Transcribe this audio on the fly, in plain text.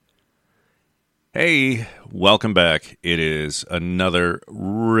Hey, welcome back. It is another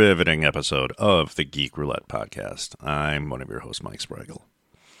riveting episode of the Geek Roulette Podcast. I'm one of your hosts, Mike Spragle.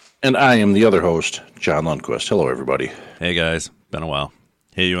 And I am the other host, John Lundquist. Hello, everybody. Hey, guys. Been a while.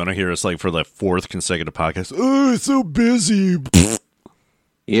 Hey, you want to hear us like for the fourth consecutive podcast? Oh, it's so busy.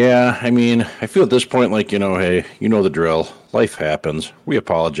 Yeah, I mean, I feel at this point like, hey, you know the drill. Life happens. We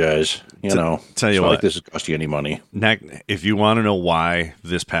apologize. Tell you not what, like this is cost you any money. if you want to know why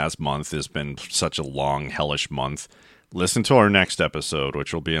this past month has been such a long, hellish month, listen to our next episode,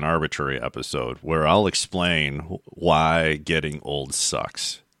 which will be an arbitrary episode, where I'll explain why getting old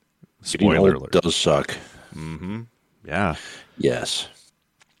sucks. Spoiler alert. Does suck. Mm-hmm. Yeah. Yes.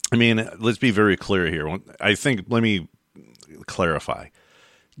 I mean, let's be very clear here. Let me clarify.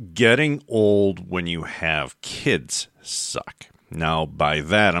 Getting old when you have kids suck. Now, by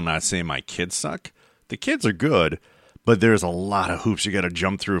that, I'm not saying my kids suck. The kids are good, but there's a lot of hoops you got to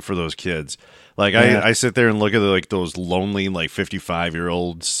jump through for those kids. Like, yeah. I sit there and look at those lonely,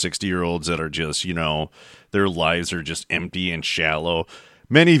 55-year-olds, 60-year-olds that are just, their lives are just empty and shallow.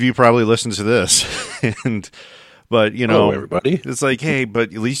 Many of you probably listen to this, but everybody. It's like, hey,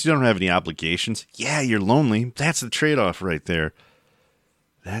 but at least you don't have any obligations. Yeah, you're lonely. That's the trade-off right there.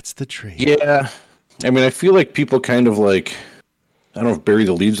 That's the trade. Yeah. I mean, I feel like people kind of I don't know if bury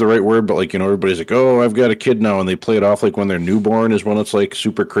the lead's the right word, but everybody's like, oh, I've got a kid now, and they play it off like when they're newborn is when it's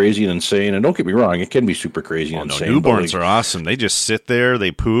super crazy and insane. And don't get me wrong, it can be super crazy and insane. Newborns are awesome. They just sit there,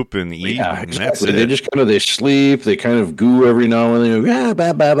 they poop and eat. Yeah, and exactly. That's it. They just they sleep, they kind of goo every now and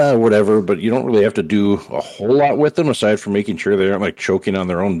then, whatever. But you don't really have to do a whole lot with them aside from making sure they aren't choking on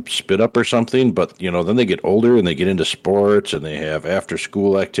their own spit up or something. But then they get older and they get into sports and they have after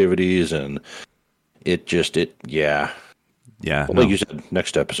school activities and yeah. Yeah. Well, like you said,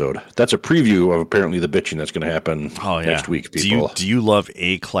 next episode. That's a preview of apparently the bitching that's going to happen next week, people. Do you love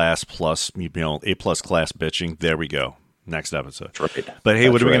A-class plus, A-plus class bitching? There we go. Next episode. That's right. But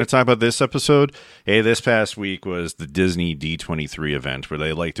hey, what are we going to talk about this episode? Hey, this past week was the Disney D23 event where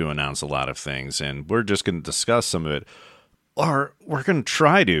they like to announce a lot of things, and we're just going to discuss some of it. Or we're going to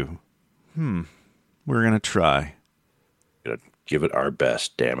try to. We're going to try. Give it our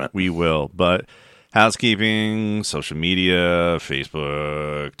best, damn it. We will, but... Housekeeping, social media,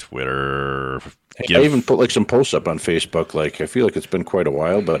 Facebook, Twitter. I even put some posts up on Facebook. I feel like it's been quite a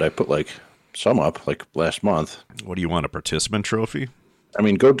while, but I put some up last month. What do you want, a participant trophy? I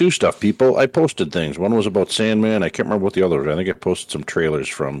mean, go do stuff, people. I posted things. One was about Sandman. I can't remember what the other was. I think I posted some trailers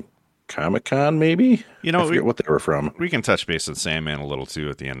from Comic-Con, maybe? I forget what they were from. We can touch base on Sandman a little, too,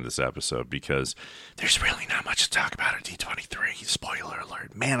 at the end of this episode, because there's really not much to talk about at D23. Spoiler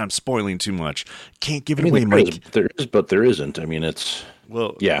alert. Man, I'm spoiling too much. Can't give it away, Mike. There is, but there isn't. I mean,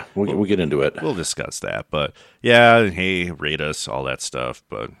 we'll get into it. We'll discuss that. But, yeah, hey, rate us, all that stuff.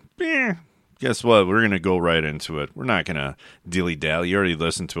 But, guess what? We're going to go right into it. We're not going to dilly-dally. You already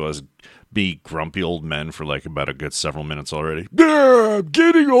listened to us be grumpy old men for about a good several minutes already. Yeah, I'm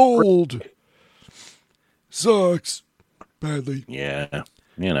getting old. Sucks badly. Yeah,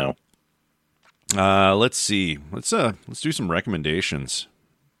 Let's see. Let's do some recommendations.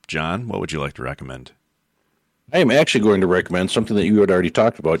 John, what would you like to recommend? I am actually going to recommend something that you had already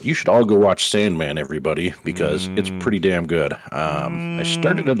talked about. You should all go watch Sandman, everybody, because it's pretty damn good. I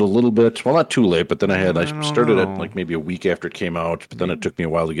started it a little bit, well, not too late, but then I started it maybe a week after it came out, but then it took me a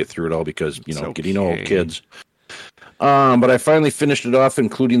while to get through it all because, getting old kids. But I finally finished it off,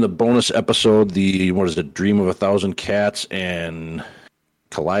 including the bonus episode, Dream of a Thousand Cats, and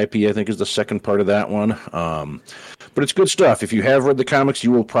Calliope, I think, is the second part of that one. But it's good stuff. If you have read the comics,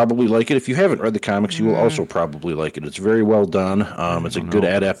 you will probably like it. If you haven't read the comics, you will also probably like it. It's very well done. It's a good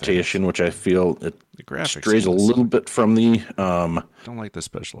adaptation, which I feel it strays a little bit from the... Don't like the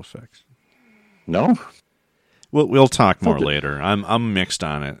special effects. No? We'll talk more later. I'm mixed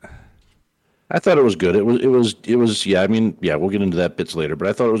on it. I thought it was good. It was. Yeah. I mean, yeah. We'll get into that bits later, but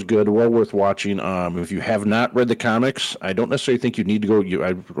I thought it was good. Well worth watching. If you have not read the comics, I don't necessarily think you need to go.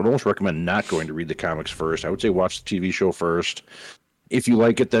 I would almost recommend not going to read the comics first. I would say watch the TV show first. If you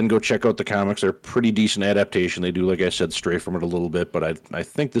like it, then go check out the comics. They're a pretty decent adaptation. They do, like I said, stray from it a little bit, but I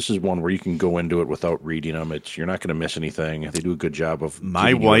think this is one where you can go into it without reading them. You're not going to miss anything. They do a good job of.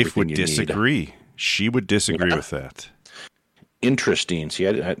 My wife would disagree. She would disagree with that. Interesting. See,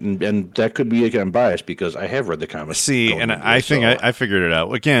 and that could be, again, biased because I have read the comics. See, and I think I figured it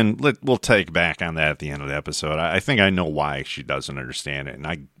out. Again, we'll take back on that at the end of the episode. I think I know why she doesn't understand it,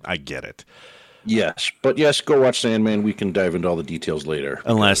 and I get it. Yes, but yes, go watch Sandman. We can dive into all the details later.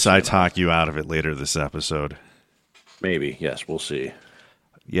 Unless I talk you out of it later this episode. Maybe, yes, we'll see.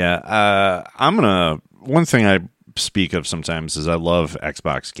 Yeah, one thing I speak of sometimes is I love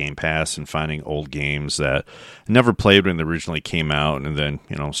Xbox Game Pass and finding old games that I never played when they originally came out, and then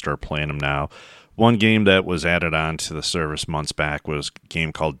start playing them now. One game that was added on to the service months back was a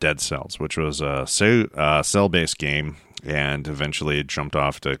game called Dead Cells, which was a cell-based game, and eventually it jumped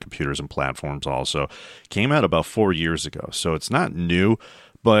off to computers and platforms also. Came out about 4 years ago, so it's not new,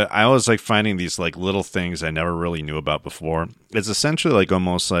 but I always like finding these like little things I never really knew about before. It's essentially like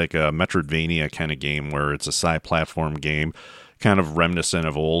almost like a Metroidvania kind of game where it's a side platform game, kind of reminiscent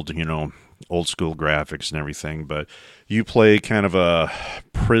of old school graphics and everything. But you play kind of a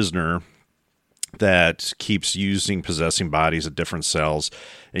prisoner that keeps possessing bodies of different cells,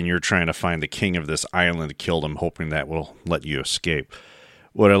 and you're trying to find the king of this island to kill them, hoping that will let you escape.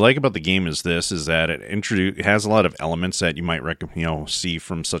 What I like about the game is that it has a lot of elements that you might see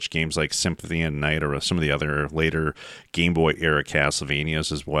from such games like Symphony of the Night or some of the other later Game Boy era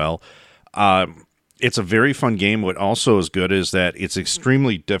Castlevanias as well. It's a very fun game. What also is good is that it's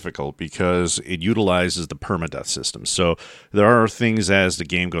extremely difficult because it utilizes the permadeath system. So there are things as the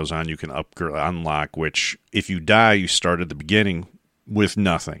game goes on you can unlock, which if you die, you start at the beginning with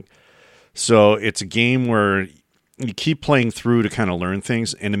nothing. So it's a game where you keep playing through to kind of learn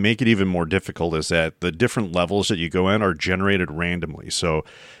things, and to make it even more difficult is that the different levels that you go in are generated randomly. So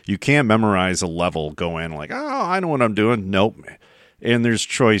you can't memorize a level, go in like, oh, I know what I'm doing. Nope. And there's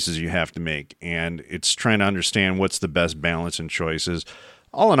choices you have to make, and it's trying to understand what's the best balance and choices.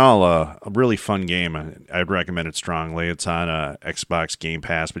 All in all, a really fun game. I'd recommend it strongly. It's on Xbox Game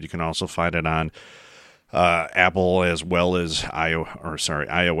Pass, but you can also find it on Apple as well as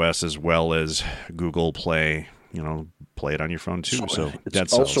iOS as well as Google Play. Play it on your phone too. So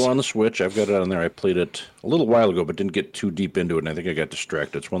it's also on the Switch. I've got it on there. I played it a little while ago, but didn't get too deep into it, and I think I got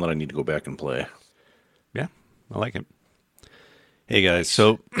distracted. It's one that I need to go back and play. Yeah, I like it. Hey guys,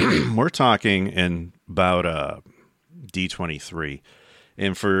 so we're talking about D23,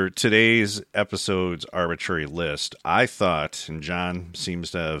 and for today's episode's arbitrary list, I thought, and John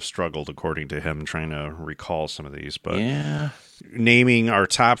seems to have struggled according to him trying to recall some of these, but yeah. Naming our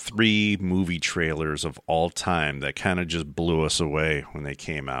top 3 movie trailers of all time that kind of just blew us away when they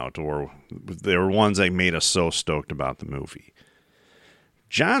came out, or they were ones that made us so stoked about the movie.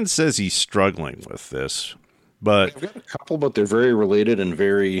 John says he's struggling with this, but I've got a couple, but they're very related and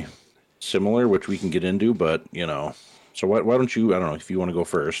very similar, which we can get into, but, so why don't you, I don't know, if you want to go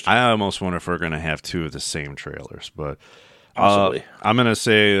first. I almost wonder if we're going to have 2 of the same trailers, but possibly. I'm going to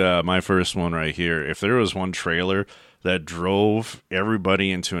say my first one right here. If there was one trailer that drove everybody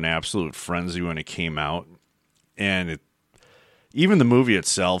into an absolute frenzy when it came out, and even the movie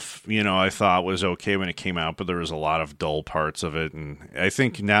itself, I thought was okay when it came out, but there was a lot of dull parts of it, and I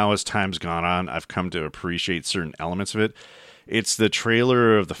think now as time's gone on, I've come to appreciate certain elements of it. It's the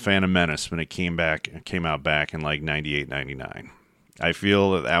trailer of The Phantom Menace when it came out back in like 98, 99. I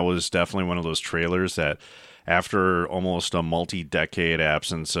feel that was definitely one of those trailers that after almost a multi-decade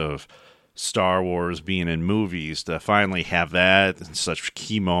absence of Star Wars being in movies, to finally have that and such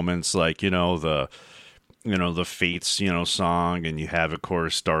key moments like the Fates song, and you have of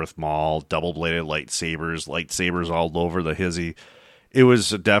course Darth Maul, double-bladed lightsabers all over the hizzy. It was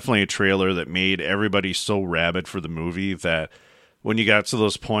definitely a trailer that made everybody so rabid for the movie that when you got to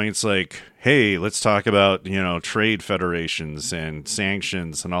those points like, hey, let's talk about trade federations and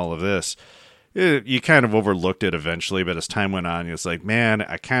sanctions and all of this, you kind of overlooked it eventually, but as time went on, it's like, man,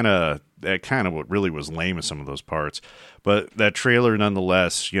 that kind of what really was lame in some of those parts. But that trailer,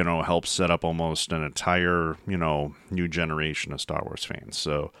 nonetheless, helped set up almost an entire, new generation of Star Wars fans.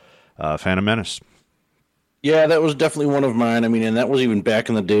 So, Phantom Menace. Yeah, that was definitely one of mine. I mean, and that was even back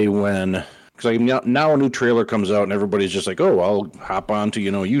in the day when, because now a new trailer comes out and everybody's just like, oh, I'll hop on to,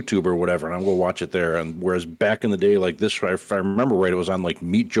 YouTube or whatever, and I'll go watch it there. And whereas back in the day, like this, if I remember right, it was on like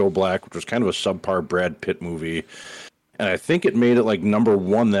Meet Joe Black, which was kind of a subpar Brad Pitt movie. And I think it made it like number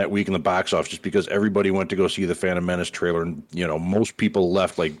 1 that week in the box office just because everybody went to go see the Phantom Menace trailer. And, most people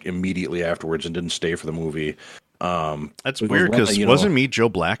left like immediately afterwards and didn't stay for the movie. That's weird because wasn't Meet Joe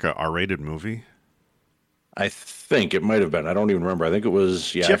Black a R-rated movie? I think it might have been. I don't even remember. I think it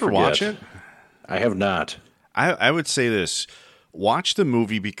was. Yeah, did you ever watch it? I have not. I would say this: watch the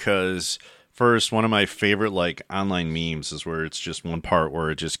movie because first, one of my favorite like online memes is where it's just one part where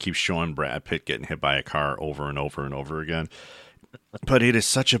it just keeps showing Brad Pitt getting hit by a car over and over and over again. But it is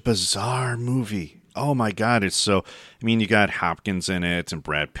such a bizarre movie. Oh my God, it's so. I mean, you got Hopkins in it and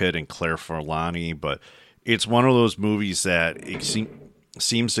Brad Pitt and Claire Forlani, but it's one of those movies that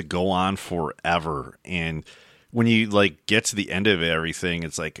seems to go on forever, and when you like get to the end of everything,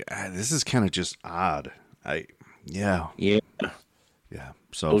 it's like this is kind of just odd. Yeah.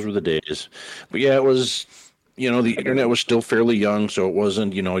 So So those were the days, but yeah, it was the internet was still fairly young, so it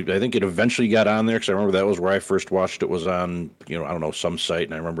wasn't, I think it eventually got on there because I remember that was where I first watched it was on, I don't know, some site,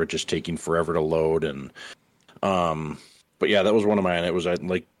 and I remember it just taking forever to load. But yeah, that was one of mine. It was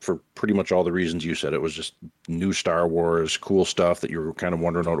like for pretty much all the reasons you said. It was just new Star Wars, cool stuff that you were kind of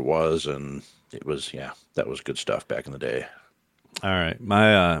wondering what it was, and it was, yeah, that was good stuff back in the day. All right,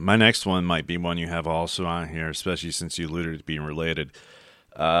 my next one might be one you have also on here, especially since you alluded to being related.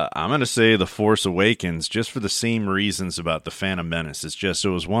 I'm going to say The Force Awakens, just for the same reasons about The Phantom Menace. It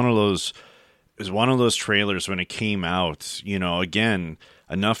was one of those trailers when it came out, again,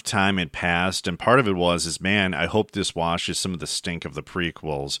 enough time had passed, and part of it is, man, I hope this washes some of the stink of the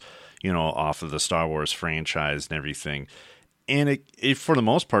prequels, off of the Star Wars franchise and everything. And it for the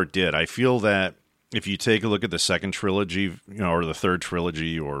most part did. I feel that if you take a look at the second trilogy, or the third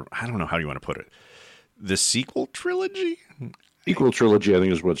trilogy, or I don't know how you want to put it, the sequel trilogy? Sequel trilogy, I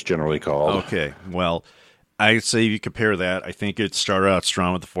think, is what's generally called. Okay, well, I'd say if you compare that, I think it started out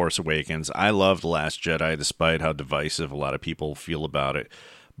strong with The Force Awakens. I loved The Last Jedi, despite how divisive a lot of people feel about it.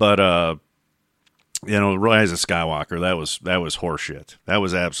 But, Rise of Skywalker, that was horseshit. That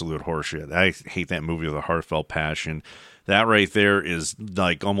was absolute horseshit. I hate that movie with a heartfelt passion. That right there is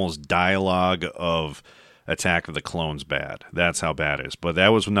like almost dialogue of Attack of the Clones bad. That's how bad it is. But that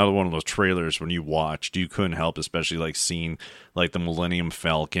was another one of those trailers when you watched, you couldn't help, especially like seeing like the Millennium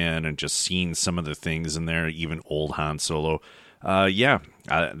Falcon and just seeing some of the things in there, even old Han Solo.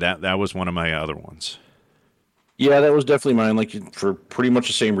 That was one of my other ones. Yeah, that was definitely mine. Like for pretty much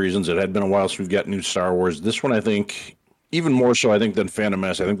the same reasons. It had been a while since we've got new Star Wars. This one, I think, even more so, I think, than Phantom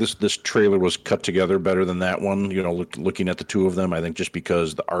Menace. I think this trailer was cut together better than that one. Looking at the two of them, I think just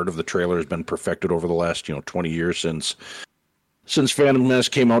because the art of the trailer has been perfected over the last 20 years since Phantom Menace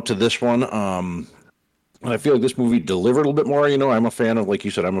came out to this one. And I feel like this movie delivered a little bit more. I'm a fan of, like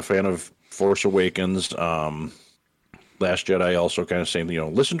you said, I'm a fan of Force Awakens. Last Jedi also kind of saying,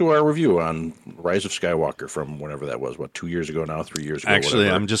 listen to our review on Rise of Skywalker from whenever that was, 2 years ago now, 3 years ago. Actually,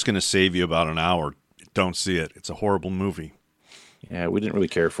 whatever. I'm just going to save you about an hour. Don't see it. It's a horrible movie. Yeah, we didn't really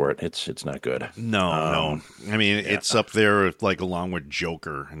care for it. It's not good. No. I mean, it's up there like along with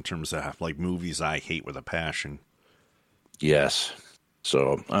Joker in terms of like movies I hate with a passion. Yes.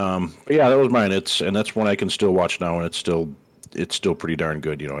 So, yeah, that was mine. And that's one I can still watch now, and it's still pretty darn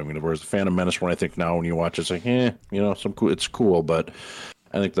good. Whereas the Phantom Menace one, I think now when you watch it's like, it's cool, but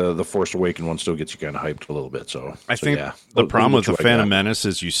I think the Force Awakens one still gets you kind of hyped a little bit. So I think the problem with the Phantom Menace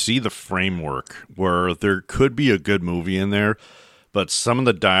is you see the framework where there could be a good movie in there, but some of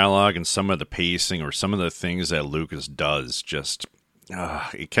the dialogue and some of the pacing or some of the things that Lucas does just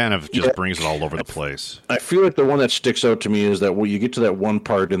it kind of just brings it all over the place. I feel like the one that sticks out to me is that when you get to that one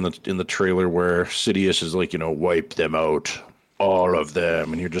part in the trailer where Sidious is like, wipe them out, all of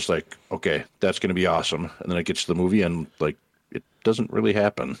them, and you're just like, okay, that's going to be awesome. And then it gets to the movie and like it doesn't really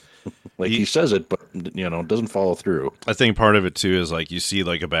happen. He says it, but it doesn't follow through. I think part of it too is like you see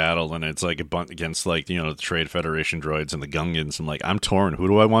like a battle and it's like a bunt against like the Trade Federation droids and the Gungans, and like I'm torn. Who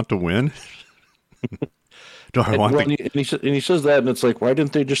do I want to win? And he says that, and it's like, why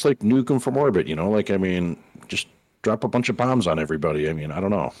didn't they just like nuke them from orbit? Just drop a bunch of bombs on everybody. I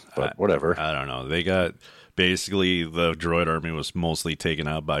don't know, but whatever. I don't know. They got basically the droid army was mostly taken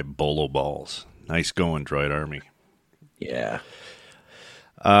out by bolo balls. Nice going, droid army. Yeah.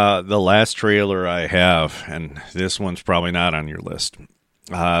 The last trailer I have, and this one's probably not on your list.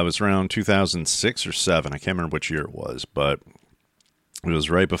 It was around 2006 or 7. I can't remember which year it was, but it was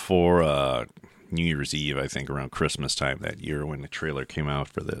right before New Year's Eve, I think, around Christmas time that year when the trailer came out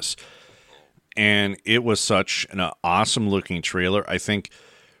for this. And it was such an awesome looking trailer. I think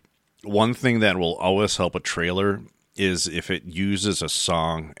one thing that will always help a trailer is if it uses a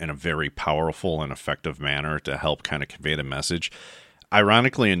song in a very powerful and effective manner to help kind of convey the message.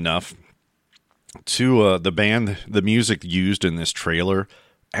 Ironically enough, to the music used in this trailer,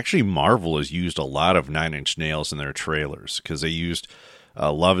 actually Marvel has used a lot of Nine Inch Nails in their trailers because they used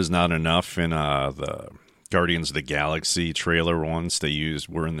Love Is Not Enough in the Guardians of the Galaxy trailer once. They used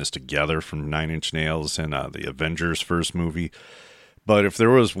We're In This Together from Nine Inch Nails in the Avengers first movie. But if there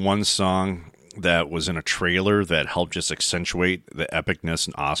was one song that was in a trailer that helped just accentuate the epicness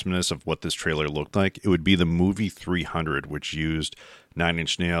and awesomeness of what this trailer looked like, it would be the movie 300, which used Nine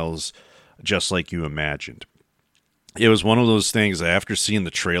Inch Nails, Just Like You Imagined. It was one of those things that after seeing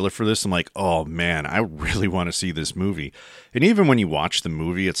the trailer for this, I'm like, oh man, I really want to see this movie. And even when you watch the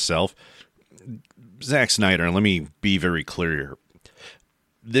movie itself, Zack Snyder, and let me be very clear here,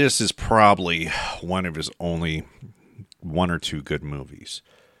 this is probably one of his only one or two good movies.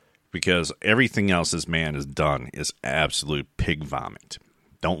 Because everything else this man has done is absolute pig vomit.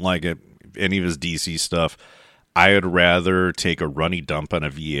 Don't like it. Any of his DC stuff, I'd rather take a runny dump on a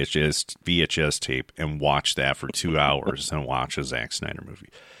VHS tape and watch that for 2 hours than watch a Zack Snyder movie.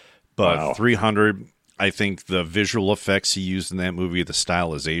 But Wow. 300, I think the visual effects he used in that movie, the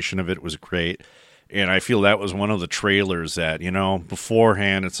stylization of it was great. And I feel that was one of the trailers that,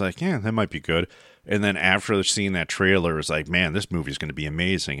 beforehand, it's like, yeah, that might be good. And then after seeing that trailer, it's like, man, this movie's going to be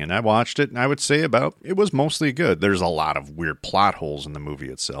amazing. And I watched it, and I would say it was mostly good. There's a lot of weird plot holes in the movie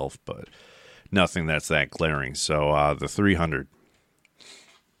itself, but nothing that's that glaring. So the 300.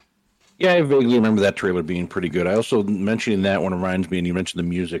 Yeah, I vaguely remember that trailer being pretty good. I also mentioning that one reminds me, and you mentioned the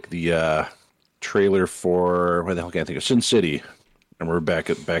music, the trailer for, what the hell can I think of, Sin City. And we're back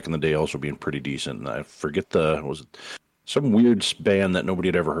in the day also being pretty decent. And I forget was it some weird band that nobody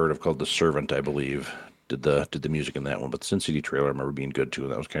had ever heard of called The Servant, I believe, did the music in that one. But the Sin City trailer I remember being good too.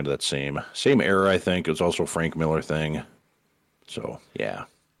 That was kind of that same era, I think. It was also a Frank Miller thing. So yeah.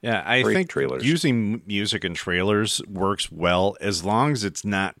 Yeah, I Great think trailers. using music in trailers works well as long as it's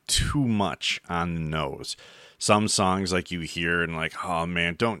not too much on the nose. Some songs like you hear and like, oh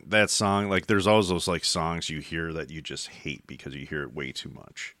man, don't that song, like there's always those like songs you hear that you just hate because you hear it way too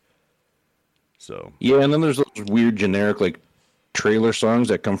much. So yeah, and then there's those weird generic like trailer songs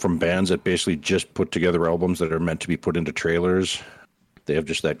that come from bands that basically just put together albums that are meant to be put into trailers. They have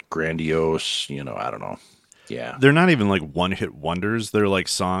just that grandiose, I don't know. Yeah. they're not even like one hit wonders. They're like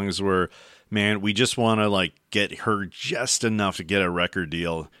songs where, man, we just want to like get heard just enough to get a record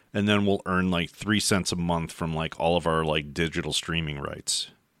deal, and then we'll earn like 3 cents a month from like all of our like digital streaming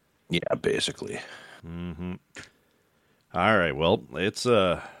rights. Yeah, basically. All right, well, it's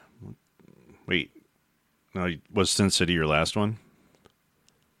wait, no, was Sin City your last one,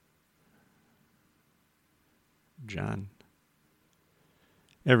 John?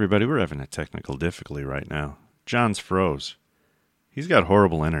 Everybody, we're having a technical difficulty right now. John's froze. He's got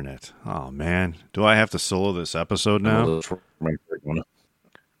horrible internet. Oh man, do I have to solo this episode now?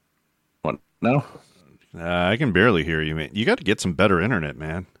 What now? I can barely hear you, man. You got to get some better internet,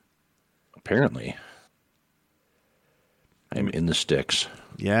 man. Apparently. I'm in the sticks.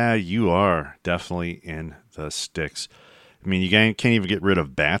 Yeah, you are definitely in the sticks. I mean, you can't even get rid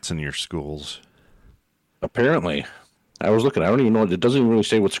of bats in your schools. Apparently. I was looking. I don't even know. It doesn't even really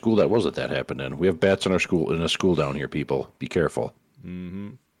say what school that was that happened in. We have bats in a school down here, people. Be careful.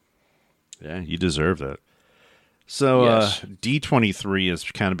 Yeah, you deserve that. So Yes. D23 has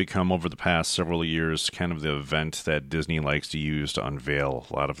kind of become, over the past several years, kind of the event that Disney likes to use to unveil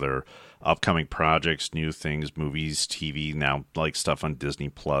a lot of their upcoming projects, new things, movies, TV, now like stuff on Disney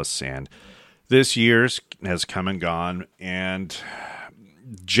Plus. And this year's has come and gone. And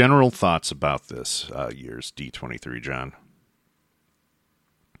general thoughts about this year's D23, John?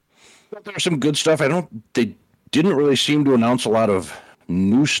 There was some good stuff. They didn't really seem to announce a lot of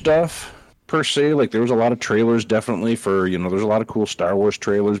new stuff per se. Like there was a lot of trailers definitely for, there's a lot of cool Star Wars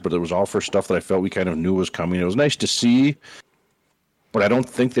trailers, but it was all for stuff that I felt we kind of knew was coming. It was nice to see, but I don't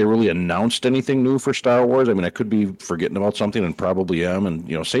think they really announced anything new for Star Wars. I mean, I could be forgetting about something and probably am.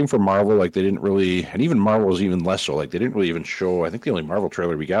 And, same for Marvel. Like they didn't really, and even Marvel was even less so. Like they didn't really even show, I think the only Marvel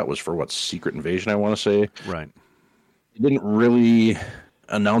trailer we got was for Secret Invasion, I want to say. Right. They didn't really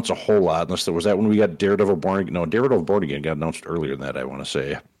announce a whole lot unless there was that when we got Daredevil Born Again. No, Daredevil Born Again got announced earlier than that, I want to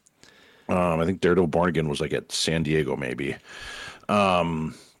say. I think Daredevil Born Again was like at San Diego maybe.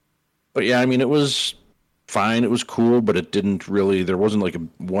 But yeah, I mean, it was fine. It was cool, but it didn't really, there wasn't like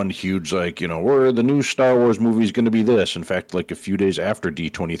one huge, like, where the new Star Wars movie is going to be this. In fact, like a few days after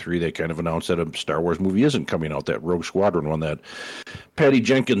D23, they kind of announced that a Star Wars movie isn't coming out, that Rogue Squadron one that Patty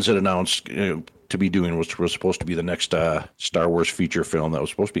Jenkins had announced to be doing, was supposed to be the next Star Wars feature film that was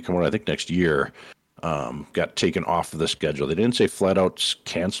supposed to be coming out, I think, next year. Got taken off of the schedule. They didn't say flat out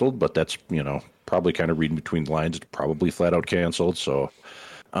canceled, but that's, probably kind of reading between the lines. It's probably flat out canceled. So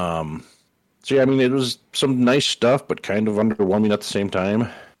yeah, I mean, it was some nice stuff, but kind of underwhelming at the same time.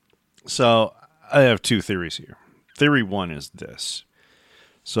 So I have two theories here. Theory one is this.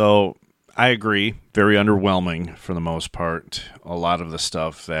 So I agree, very underwhelming for the most part. A lot of the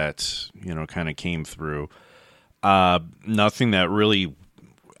stuff that, kind of came through. Nothing that really,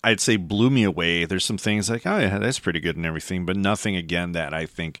 I'd say, blew me away. There's some things like, oh yeah, that's pretty good and everything, but nothing, again, that I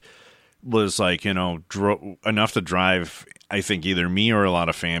think was like, enough to drive, I think, either me or a lot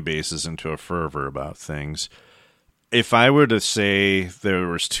of fan bases into a fervor about things. If I were to say there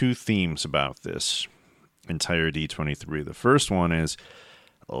was two themes about this entire D23, the first one is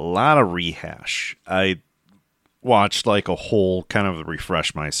a lot of rehash. I watched like a whole kind of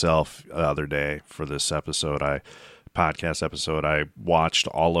refresh myself the other day for this podcast episode. I watched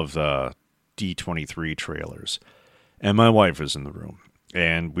all of the D23 trailers, and my wife was in the room.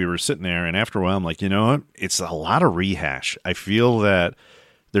 And we were sitting there, and after a while, I'm like, you know what? It's a lot of rehash. I feel that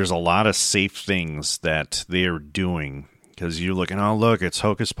there's a lot of safe things that they're doing because you're looking, oh, look, it's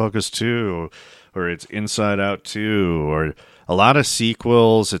Hocus Pocus 2, or it's Inside Out 2, or a lot of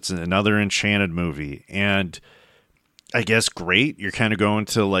sequels. It's another Enchanted movie. And I guess great. You're kind of going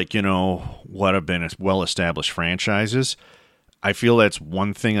to, like, you know, what have been well-established franchises. I feel that's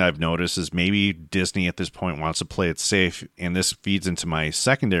one thing I've noticed is maybe Disney at this point wants to play it safe, and this feeds into my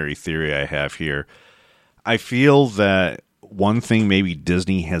secondary theory I have here. I feel that one thing maybe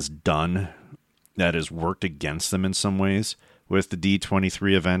Disney has done that has worked against them in some ways with the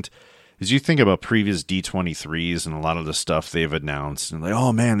D23 event is you think about previous D23s and a lot of the stuff they've announced and like,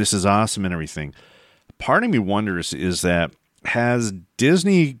 oh man, this is awesome and everything. Part of me wonders is that has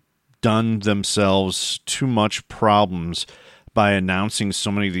Disney done themselves too much problems by announcing so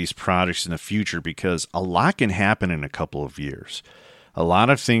many of these products in the future, because a lot can happen in a couple of years. A lot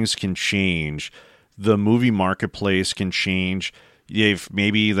of things can change. The movie marketplace can change.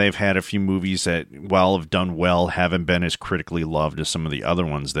 Maybe they've had a few movies that, while have done well, haven't been as critically loved as some of the other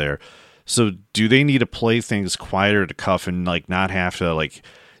ones there. So do they need to play things quieter to cuff and like not have to like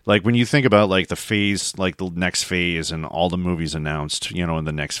when you think about like the phase, like the next phase and all the movies announced, you know, in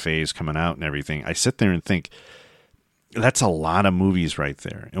the next phase coming out and everything, I sit there and think that's a lot of movies right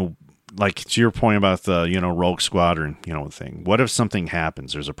there. And like to your point about the, you know, Rogue Squadron, you know, thing. What if something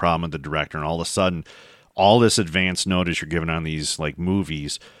happens? There's a problem with the director, and all of a sudden, all this advance notice you're given on these like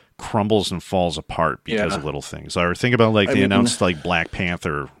movies crumbles and falls apart because of little things. Or think about like they announced like Black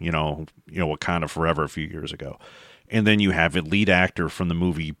Panther, you know, Wakanda Forever a few years ago, and then you have a lead actor from the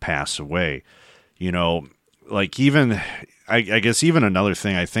movie pass away. You know, like even I guess even another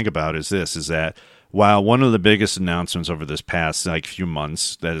thing I think about is that. While one of the biggest announcements over this past like few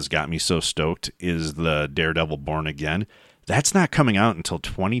months that has got me so stoked is the Daredevil Born Again, that's not coming out until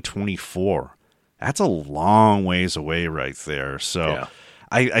 2024. That's a long ways away right there. So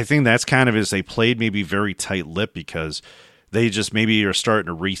I think that's kind of as they played maybe very tight-lipped because they just maybe are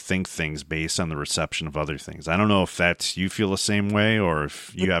starting to rethink things based on the reception of other things. I don't know if that's you feel the same way or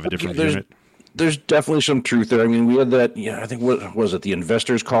if you have a different view. There's definitely some truth there. I mean, we had that, I think, what was it, the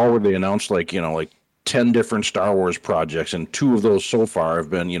investors call where they announced like 10 different Star Wars projects, and 2 of those so far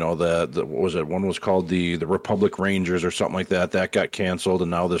have been, the what was it? One was called the Republic Rangers or something like that. That got canceled, and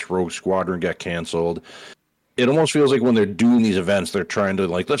now this Rogue Squadron got canceled. It almost feels like when they're doing these events, they're trying to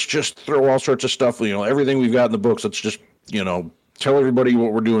like, let's just throw all sorts of stuff, everything we've got in the books. Let's just, tell everybody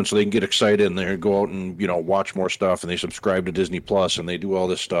what we're doing so they can get excited and they go out and, watch more stuff, and they subscribe to Disney Plus and they do all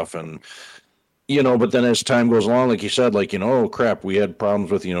this stuff. And but then as time goes along, like you said, like, oh crap, we had problems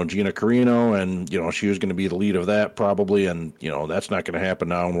with, Gina Carino, and, she was going to be the lead of that probably. And, that's not going to happen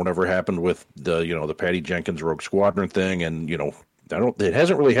now. And whatever happened with the, the Patty Jenkins Rogue Squadron thing. And, it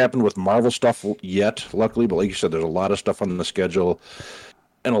hasn't really happened with Marvel stuff yet, luckily. But like you said, there's a lot of stuff on the schedule,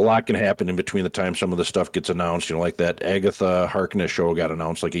 and a lot can happen in between the time some of the stuff gets announced. Like that Agatha Harkness show got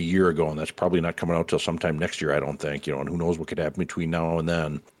announced like a year ago, and that's probably not coming out till sometime next year, I don't think, and who knows what could happen between now and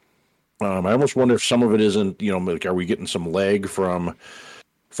then. I almost wonder if some of it isn't, like, are we getting some lag from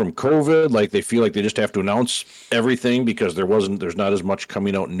COVID? Like they feel like they just have to announce everything because there's not as much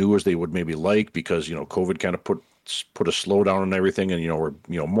coming out new as they would maybe like because, COVID kind of put a slowdown on everything, and, we're,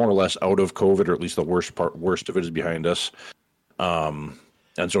 more or less out of COVID, or at least the worst of it is behind us.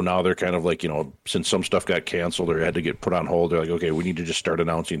 And so now they're kind of like, since some stuff got canceled or had to get put on hold, they're like, okay, we need to just start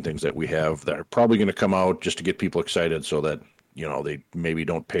announcing things that we have that are probably going to come out just to get people excited so that, they maybe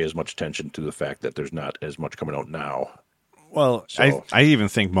don't pay as much attention to the fact that there's not as much coming out now. Well, so, I even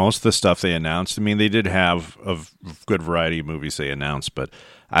think most of the stuff they announced, I mean, they did have a good variety of movies they announced, but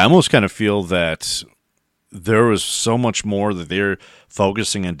I almost kind of feel that there was so much more that they're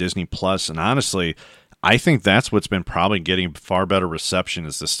focusing on Disney Plus. And honestly, I think that's what's been probably getting far better reception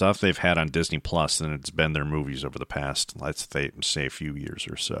is the stuff they've had on Disney Plus than it's been their movies over the past, let's say, a few years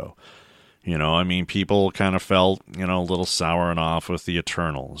or so. I mean, people kind of felt, a little sour and off with the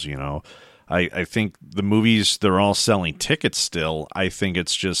Eternals, I think the movies, they're all selling tickets still. I think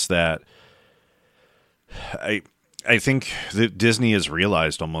it's just that I think that Disney has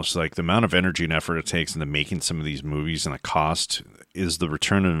realized almost like the amount of energy and effort it takes into making some of these movies and the cost is the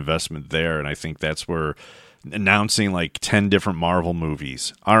return on investment there. And I think that's where announcing like 10 different Marvel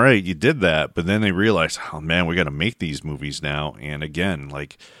movies. All right, you did that, but then they realized, oh man, we got to make these movies now. And again,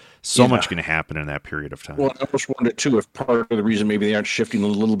 like, so much going to happen in that period of time. Well, I almost wonder, too, if part of the reason maybe they aren't shifting a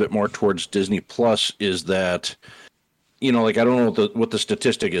little bit more towards Disney Plus is that like I don't know what the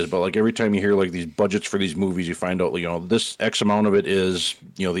statistic is, but like every time you hear like these budgets for these movies, you find out this X amount of it is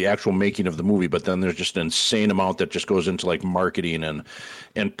the actual making of the movie, but then there's just an insane amount that just goes into like marketing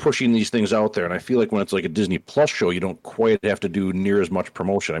and pushing these things out there. And I feel like when it's like a Disney Plus show, you don't quite have to do near as much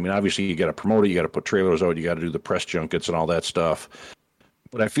promotion. I mean, obviously you got to promote it, you got to put trailers out, you got to do the press junkets and all that stuff.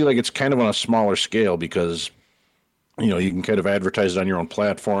 But I feel like it's kind of on a smaller scale because you can kind of advertise it on your own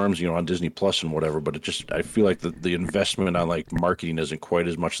platforms, on Disney Plus and whatever, but I feel like the investment on like marketing isn't quite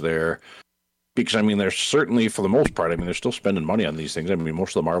as much there because, I mean, they're certainly, for the most part, I mean, they're still spending money on these things. I mean,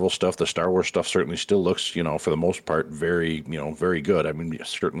 most of the Marvel stuff, the Star Wars stuff certainly still looks, for the most part, very, very good. I mean,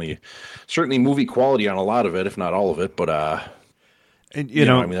 certainly movie quality on a lot of it, if not all of it, but, and,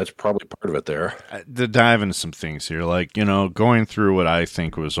 I mean, that's probably part of it there. To dive into some things here, like, going through what I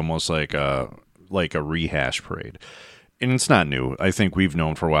think was almost like a rehash parade. And it's not new. I think we've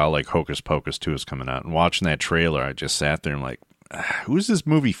known for a while, like Hocus Pocus 2 is coming out. And watching that trailer, I just sat there and like, who's this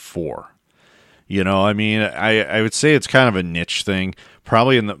movie for? I mean, I would say it's kind of a niche thing.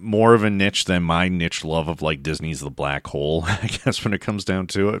 Probably more of a niche than my niche love of like Disney's The Black Hole, I guess, when it comes down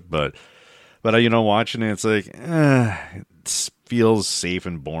to it. But watching it, it's like, it feels safe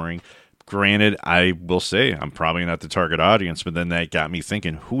and boring. Granted, I will say I'm probably not the target audience, but then that got me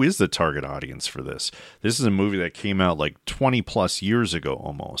thinking, who is the target audience for this? This is a movie that came out like 20 plus years ago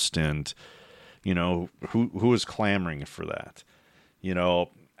almost. And, who is clamoring for that?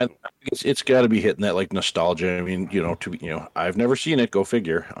 And it's got to be hitting that like nostalgia. I mean, I've never seen it, go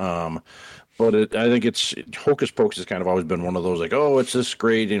figure. But I think Hocus Pocus has kind of always been one of those like, oh, it's this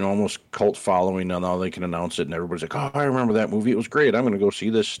great, almost cult following, and now they can announce it, and everybody's like, oh, I remember that movie, it was great. I'm going to go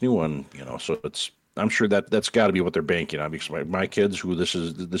see this new one, So I'm sure that's got to be what they're banking on because my kids, who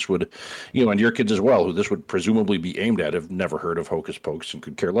this would, and your kids as well, who this would presumably be aimed at, have never heard of Hocus Pocus and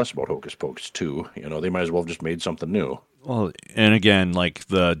could care less about Hocus Pocus 2. They might as well have just made something new. Well, and again, like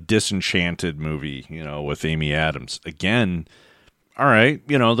the Disenchanted movie, with Amy Adams, again. All right,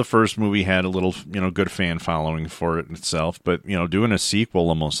 the first movie had a little, good fan following for it itself, but, doing a sequel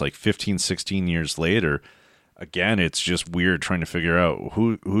almost like 15, 16 years later, again, it's just weird trying to figure out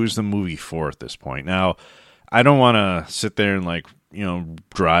who's the movie for at this point. Now, I don't want to sit there and like,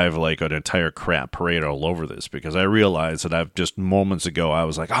 drive like an entire crap parade all over this because I realize that I've just moments ago, I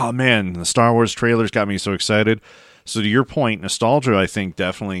was like, oh man, the Star Wars trailers got me so excited. So to your point, nostalgia, I think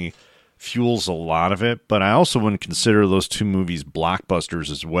definitely fuels a lot of it, but I also wouldn't consider those two movies blockbusters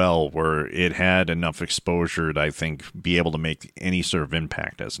as well, where it had enough exposure to, I think, be able to make any sort of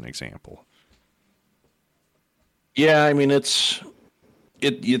impact, as an example. Yeah, I mean, it's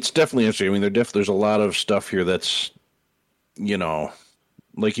definitely interesting. I mean, there's a lot of stuff here that's,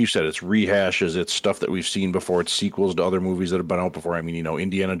 like you said, it's rehashes, it's stuff that we've seen before, it's sequels to other movies that have been out before. I mean,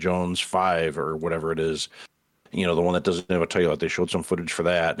 Indiana Jones 5 or whatever it is, the one that doesn't have a title, they showed some footage for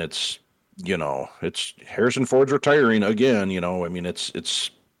that, and it's Harrison Ford's retiring again. I mean, I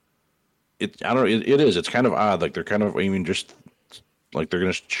don't know. It is. It's kind of odd. Like they're kind of aiming just like they're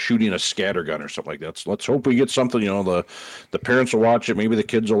going to shooting a scatter gun or something like that. So let's hope we get something. The parents will watch it. Maybe the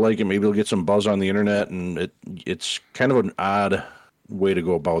kids will like it. Maybe they'll get some buzz on the internet. And it's kind of an odd way to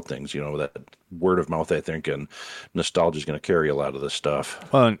go about things. That word of mouth, I think, and nostalgia is going to carry a lot of this stuff.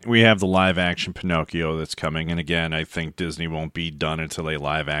 Well, we have the live action Pinocchio that's coming, and again, I think Disney won't be done until they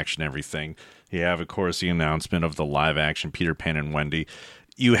live action everything. You have, of course, the announcement of the live action Peter Pan and Wendy.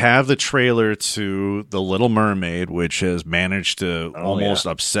 You have the trailer to The Little Mermaid, which has managed to almost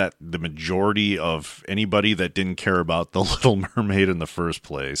upset the majority of anybody that didn't care about The Little Mermaid in the first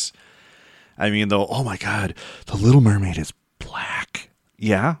place. I mean, though, oh my God, The Little Mermaid is black.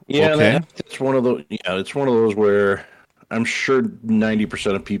 Yeah. Okay. It's one of those. Yeah, it's one of those where I'm sure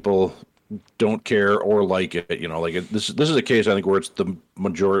 90% of people don't care or like it. This is a case I think where it's the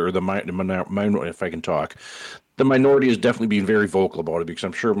majority or the minority. If I can talk, the minority is definitely being very vocal about it because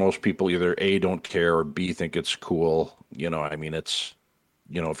I'm sure most people either A, don't care, or B, think it's cool. I mean, it's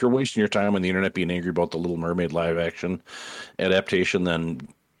if you're wasting your time on the internet being angry about the Little Mermaid live action adaptation, then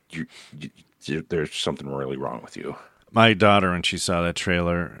there's something really wrong with you. My daughter, when she saw that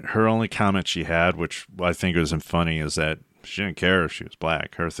trailer, her only comment she had, which I think wasn't funny, is that she didn't care if she was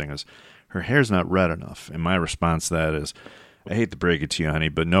black. Her thing is, her hair's not red enough. And my response to that is, I hate to break it to you, honey,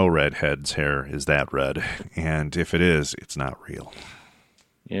 but no redhead's hair is that red. And if it is, it's not real.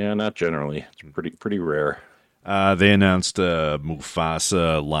 Yeah, not generally. It's pretty rare. They announced a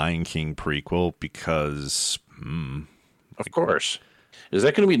Mufasa Lion King prequel because... Of course. Is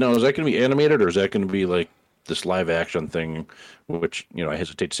that going to be animated, or is that going to be like this live action thing, which, I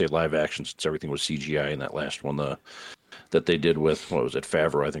hesitate to say live action since everything was CGI in that last one that they did with, what was it,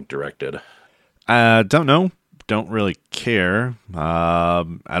 Favreau, I think, directed. Don't know. don't really care. I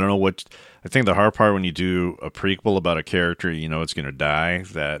don't know what. I think the hard part when you do a prequel about a character, you know it's going to die.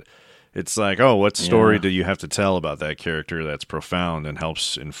 That it's like, oh, what story do you have to tell about that character that's profound and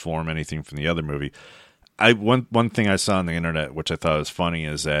helps inform anything from the other movie? One thing I saw on the internet, which I thought was funny,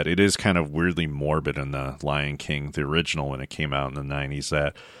 is that it is kind of weirdly morbid in the Lion King, the original, when it came out in the 90s,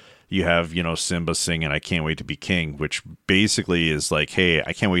 that you have, you know, Simba singing "I Can't Wait to Be King," which basically is like, hey,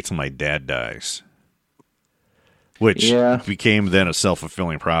 I can't wait till my dad dies. Which became then a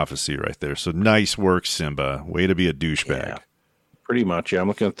self-fulfilling prophecy right there. So nice work, Simba. Way to be a douchebag. Yeah. Pretty much, yeah. I'm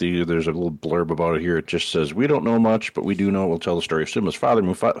looking at there's a little blurb about it here. It just says, we don't know much, but we do know it will tell the story of Simba's father,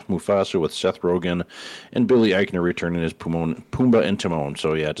 Mufasa, with Seth Rogen and Billy Eichner returning as Pumbaa and Timon.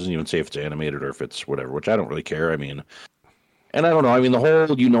 So, yeah, it doesn't even say if it's animated or if it's whatever, which I don't really care. I mean, and I don't know. I mean, the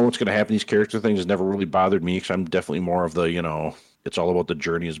whole, you know what's going to happen, these character things has never really bothered me because I'm definitely more of the, you know, it's all about the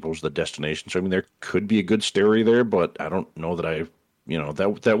journey as opposed to the destination. So, I mean, there could be a good story there, but I don't know that you know,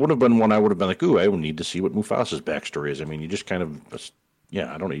 that would have been one I would have been like, ooh, I would need to see what Mufasa's backstory is. I mean, you just kind of,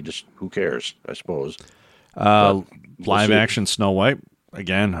 yeah, I don't know. You just, who cares, I suppose. Live action Snow White.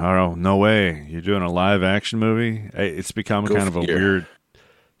 Again, I don't know. No way. You're doing a live action movie? It's become kind of a weird,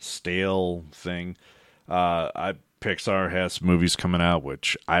 stale thing. Pixar has movies coming out,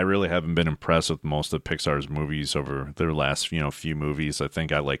 which I really haven't been impressed with most of Pixar's movies over their last, you know, few movies. I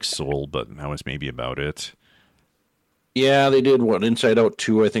think I like Soul, but that was maybe about it. Yeah, they did what Inside Out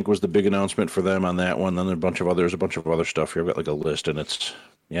 2, I think, was the big announcement for them on that one. Then a bunch of other stuff here. I've got like a list, and it's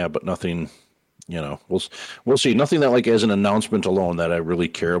but nothing. You know, we'll see. Nothing that like as an announcement alone that I really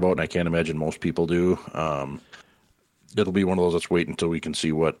care about, and I can't imagine most people do. It'll be one of those. Let's wait until we can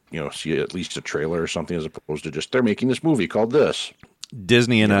see see at least a trailer or something, as opposed to just they're making this movie called this.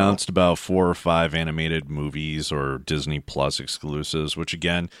 Disney announced about 4 or 5 animated movies or Disney Plus exclusives, which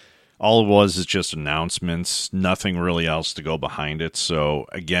again, all it was is just announcements, nothing really else to go behind it. So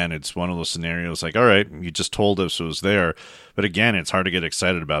again, it's one of those scenarios like, all right, you just told us it was there. But again, it's hard to get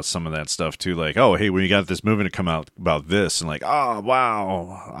excited about some of that stuff too. Like, oh, hey, we got this movie to come out about this. And like, oh,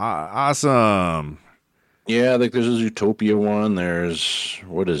 wow, awesome. Yeah, like there's a Zootopia one.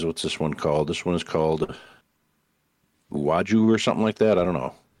 What's this one called? This one is called Uwaju or something like that. I don't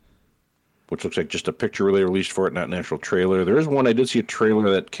know. Which looks like just a picture they released for it, not an actual trailer. There is one, I did see a trailer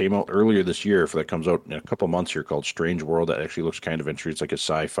that came out earlier this year that comes out in a couple months here called Strange World. That actually looks kind of interesting. It's like a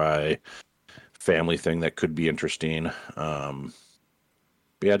sci-fi family thing that could be interesting. But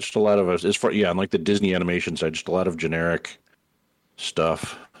yeah, just a lot of on like the Disney animation side, just a lot of generic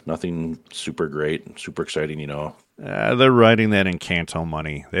stuff. Nothing super great, super exciting, you know. They're writing that in Encanto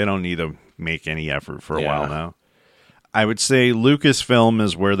money. They don't need to make any effort for a while now. I would say Lucasfilm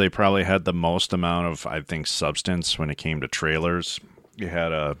is where they probably had the most amount of, I think, substance when it came to trailers. You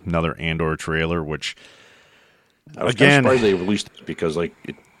had another Andor trailer, which, I was kind of surprised they released it because, like,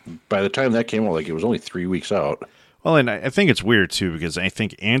 by the time that came out, like, it was only 3 weeks out. Well, and I think it's weird, too, because I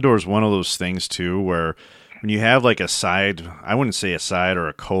think Andor is one of those things, too, where when you have, like, I wouldn't say a side or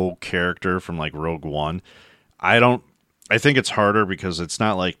a co-character from, like, Rogue One, I think it's harder because it's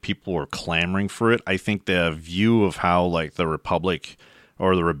not like people were clamoring for it. I think the view of how like the Republic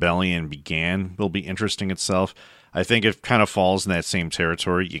or the Rebellion began will be interesting itself. I think it kind of falls in that same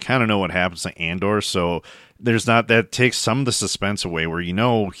territory. You kind of know what happens to Andor, so that takes some of the suspense away where you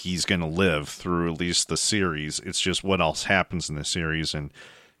know he's going to live through at least the series. It's just what else happens in the series, and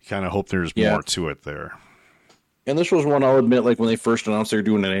you kind of hope there's more to it there. And this was one I'll admit, like when they first announced they were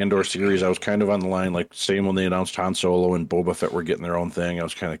doing an Andor series, I was kind of on the line, like same when they announced Han Solo and Boba Fett were getting their own thing. I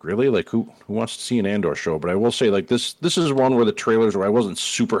was kind of like, really? Like who wants to see an Andor show? But I will say, like this is one where the trailers where I wasn't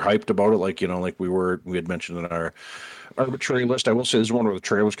super hyped about it, like, you know, like we had mentioned in our arbitrary list. I will say this is one where the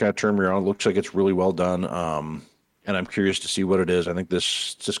trailers kind of turned me around. It looks like it's really well done. And I'm curious to see what it is. I think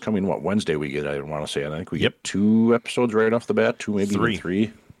this coming Wednesday we get. I don't want to say. I think we get 2 episodes right off the bat, 2 maybe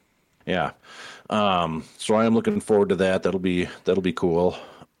 3. Yeah. So I am looking forward to that. That'll be cool.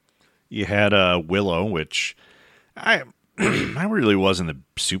 You had Willow, which I really wasn't a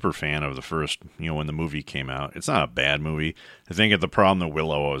super fan of the first, when the movie came out. It's not a bad movie. I think the problem that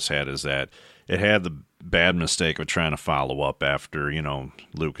Willow always had is that it had the bad mistake of trying to follow up after,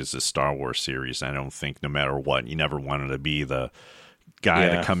 Lucas's Star Wars series. I don't think no matter what, you never wanted to be the guy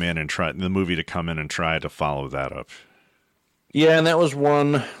to come in and try to follow that up. Yeah, and that was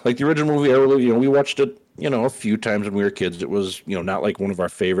one, like the original movie, we watched it, a few times when we were kids. It was, not like one of our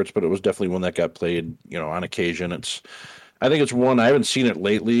favorites, but it was definitely one that got played, on occasion. I think it's one, I haven't seen it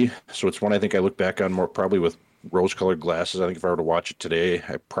lately, so it's one I think I look back on more probably with rose-colored glasses. I think if I were to watch it today,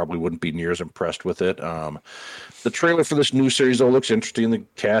 I probably wouldn't be near as impressed with it. The trailer for this new series though looks interesting. The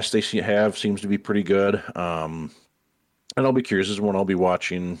cast have seems to be pretty good. And I'll be curious. This is one I'll be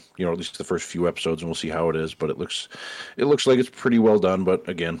watching, at least the first few episodes, and we'll see how it is. But it looks like it's pretty well done. But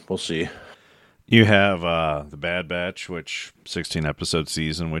again, we'll see. You have the Bad Batch, which 16 episode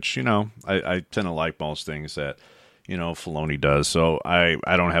season, which I tend to like most things that Filoni does. So I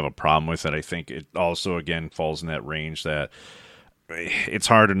don't have a problem with it. I think it also again falls in that range that it's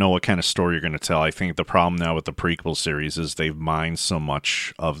hard to know what kind of story you're going to tell. I think the problem now with the prequel series is they've mined so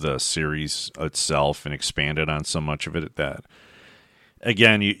much of the series itself and expanded on so much of it that,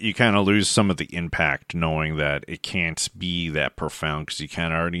 again, you kind of lose some of the impact knowing that it can't be that profound because you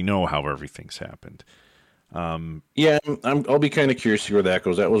kind of already know how everything's happened. Yeah, I'll be kind of curious to see where that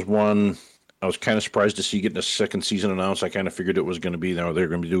goes. That was one I was kind of surprised to see getting a second season announced. I kind of figured it was going to be they're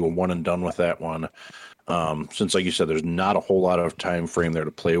going to be doing one and done with that one. Since, like you said, there's not a whole lot of time frame there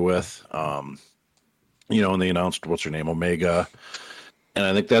to play with. And they announced what's her name, Omega, and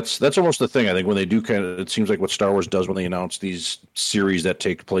I think that's almost the thing. I think when they do it seems like what Star Wars does when they announce these series that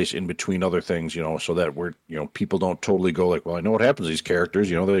take place in between other things, so that people don't totally go like, well, I know what happens to these characters,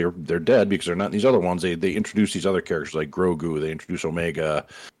 they're dead because they're not in these other ones. They introduce these other characters like Grogu, they introduce Omega,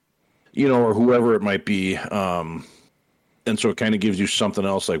 or whoever it might be. And so it kind of gives you something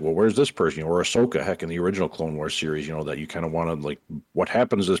else like, well, where's this person? Or Ahsoka, heck, in the original Clone Wars series, that you kind of want to, like, what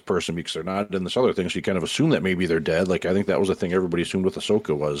happens to this person because they're not in this other thing. So you kind of assume that maybe they're dead. Like, I think that was the thing everybody assumed with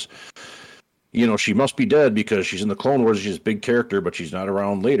Ahsoka was, she must be dead because she's in the Clone Wars. She's a big character, but she's not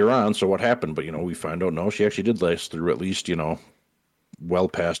around later on. So what happened? But, we find out, no, she actually did last through at least, well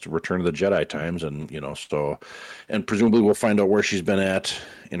past Return of the Jedi times. And, and presumably we'll find out where she's been at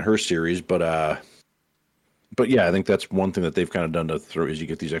in her series. But yeah, I think that's one thing that they've kind of done to throw is you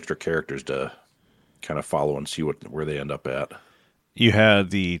get these extra characters to kind of follow and see where they end up at. You had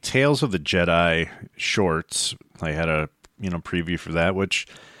the Tales of the Jedi shorts. I had a preview for that, which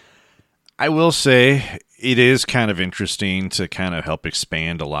I will say it is kind of interesting to kind of help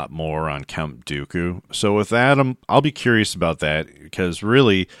expand a lot more on Count Dooku. So with that, I'll be curious about that because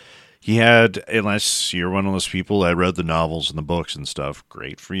really he had, unless you're one of those people that read the novels and the books and stuff,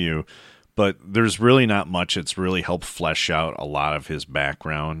 great for you. But there's really not much that's really helped flesh out a lot of his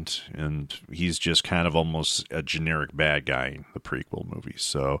background, and he's just kind of almost a generic bad guy in the prequel movies.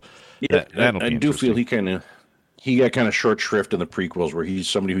 So yeah, I do feel he got kind of short shrift in the prequels, where he's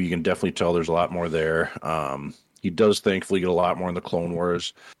somebody who you can definitely tell there's a lot more there. He does thankfully get a lot more in the Clone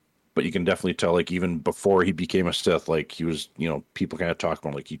Wars, but you can definitely tell, like, even before he became a Sith, like he was, people kind of talk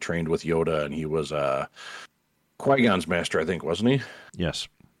about like he trained with Yoda and he was Qui-Gon's master, I think, wasn't he? Yes.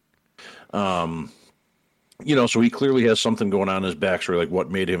 So he clearly has something going on in his backstory, like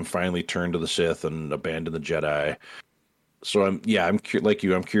what made him finally turn to the Sith and abandon the Jedi. So I'm like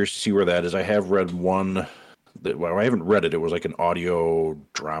you, I'm curious to see where that is. I have read one I haven't read it. It was like an audio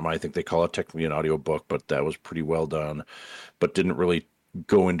drama. I think they call it technically an audio book, but that was pretty well done, but didn't really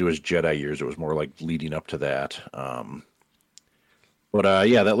go into his Jedi years. It was more like leading up to that. But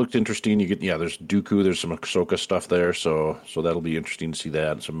yeah, that looked interesting. There's Dooku, there's some Ahsoka stuff there, so that'll be interesting to see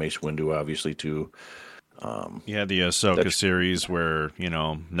that. And some Mace Windu, obviously, too. Yeah, the Ahsoka series where,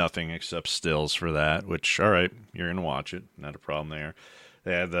 nothing except stills for that, which, all right, you're going to watch it. Not a problem there.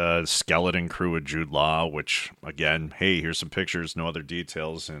 They had the Skeleton Crew with Jude Law, which, again, hey, here's some pictures, no other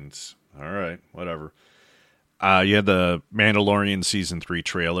details, and all right, whatever. You had the Mandalorian Season 3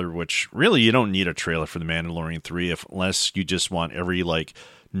 trailer, which really you don't need a trailer for the Mandalorian 3 unless you just want every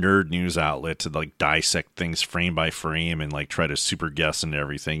nerd news outlet to dissect things frame by frame and try to super guess into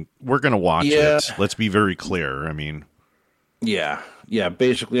everything. We're going to watch it. Let's be very clear. I mean, yeah,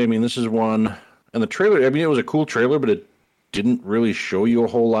 basically, this is one, and the trailer, it was a cool trailer, but it didn't really show you a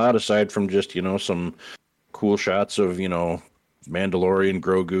whole lot aside from just, some cool shots of, Mandalorian,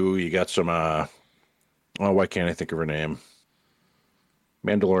 Grogu. You got some, why can't I think of her name?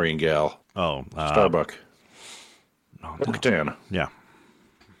 Mandalorian gal. Oh, Starbuck. Bo-Katan. Yeah.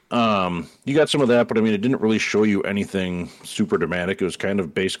 You got some of that, but it didn't really show you anything super dramatic. It was kind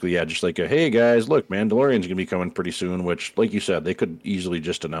of basically, just like hey guys, look, Mandalorian's gonna be coming pretty soon, which, like you said, they could easily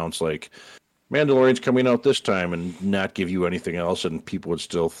just announce Mandalorian's coming out this time and not give you anything else, and people would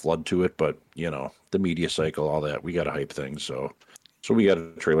still flood to it. But the media cycle, all that, we got to hype things, so we got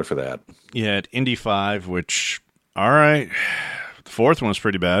a trailer for that. Yeah, at Indy 5, which, all right, the fourth one was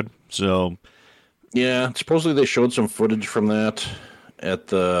pretty bad. So yeah, supposedly they showed some footage from that at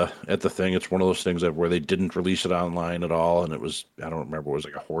the thing. It's one of those things where they didn't release it online at all, and it was, I don't remember, it was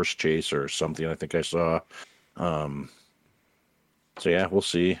like a horse chase or something, I think I saw. So yeah, we'll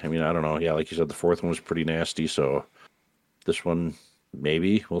see. I mean, I don't know. Yeah, like you said, the fourth one was pretty nasty. So this one,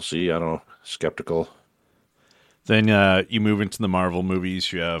 maybe we'll see. I don't know. Skeptical. Then you move into the Marvel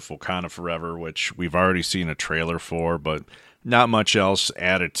movies. You have Wakanda Forever, which we've already seen a trailer for, but not much else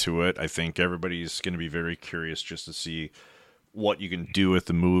added to it. I think everybody's going to be very curious just to see what you can do with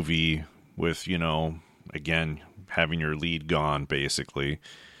the movie with, again, having your lead gone, basically,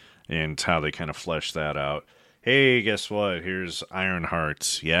 and how they kind of flesh that out. Hey, guess what? Here's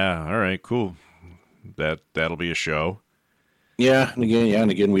Ironheart. Yeah, all right, cool. That'll be a show. Yeah, and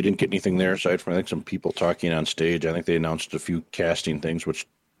again, we didn't get anything there aside from I think some people talking on stage. I think they announced a few casting things, which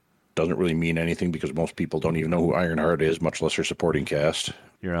doesn't really mean anything because most people don't even know who Ironheart is, much less her supporting cast.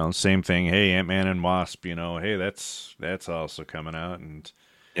 Same thing. Hey, Ant-Man and Wasp. Hey, that's also coming out, and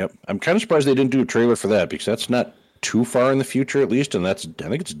yep, I'm kind of surprised they didn't do a trailer for that because that's not too far in the future, at least, and I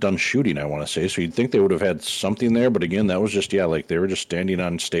think it's done shooting. I want to say, so you'd think they would have had something there, but again, that was just like they were just standing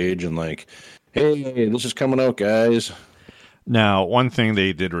on stage and like, hey, this is coming out, guys. Now, one thing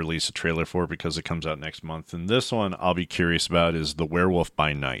they did release a trailer for because it comes out next month, and this one I'll be curious about is The Werewolf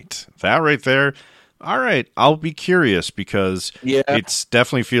by Night. That right there, all right, I'll be curious because it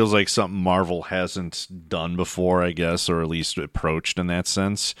definitely feels like something Marvel hasn't done before, I guess, or at least approached in that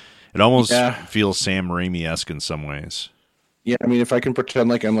sense. It almost feels Sam Raimi-esque in some ways. Yeah, I mean, if I can pretend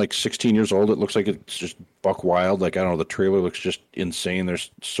like I'm like 16 years old, it looks like it's just buck wild. Like, I don't know, the trailer looks just insane. There's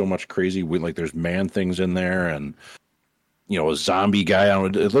so much crazy, like there's man things in there and a zombie guy. I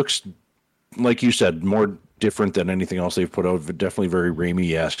don't know. It looks, like you said, more different than anything else they've put out. Definitely very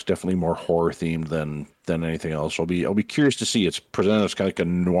Raimi-esque. Definitely more horror themed than anything else. I'll be curious to see. It's presented as kind of like a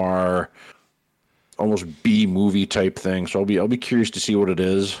noir, almost B movie type thing. So I'll be curious to see what it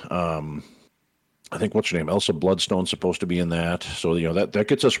is. I think what's her name, Elsa Bloodstone's supposed to be in that. So that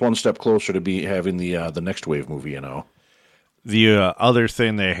gets us one step closer to be having the Next Wave movie. The other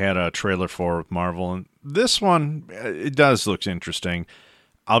thing they had a trailer for with Marvel, and this one, it does look interesting.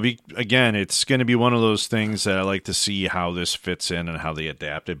 It's going to be one of those things that I like to see how this fits in and how they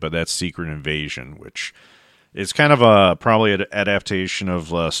adapt it, but that's Secret Invasion, which is kind of probably an adaptation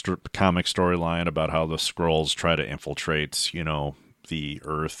of a comic storyline about how the Skrulls try to infiltrate, the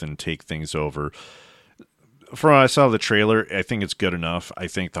Earth and take things over. From what I saw the trailer, I think it's good enough. I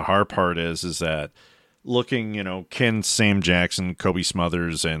think the hard part is that looking, can Sam Jackson, Kobe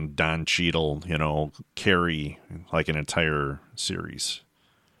Smulders, and Don Cheadle, carry like an entire series?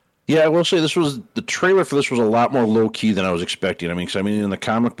 Yeah, I will say the trailer for this was a lot more low key than I was expecting. I mean, in the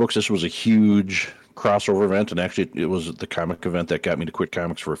comic books, this was a huge crossover event, and actually, it was the comic event that got me to quit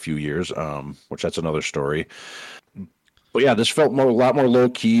comics for a few years. Which that's another story. But yeah, this felt a lot more low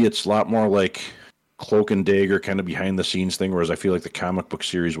key. It's a lot more like cloak and dagger kind of behind the scenes thing, whereas I feel like the comic book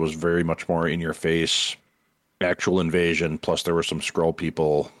series was very much more in your face, actual invasion, plus there were some Skrull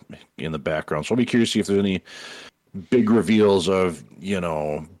people in the background. So I'll be curious to see if there's any big reveals of,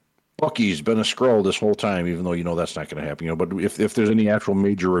 Bucky's been a Skrull this whole time, even though that's not going to happen. But if there's any actual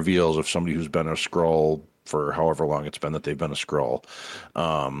major reveals of somebody who's been a Skrull for however long it's been that they've been a Skrull,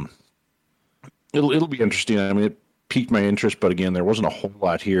 it'll be interesting. I mean, it piqued my interest, but again, there wasn't a whole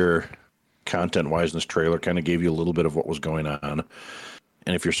lot here content-wise in this trailer. Kind of gave you a little bit of what was going on.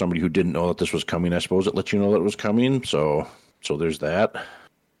 And if you're somebody who didn't know that this was coming, I suppose it let you know that it was coming. So there's that.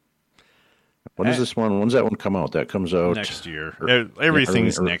 When is this one? When's that one come out? That comes out next year.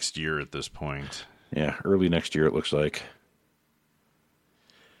 Everything's next year at this point. Yeah, early next year it looks like.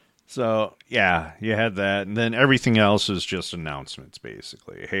 So, yeah, you had that. And then everything else is just announcements,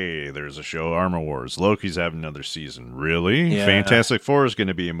 basically. Hey, there's a show, Armor Wars. Loki's having another season. Really? Yeah. Fantastic Four is going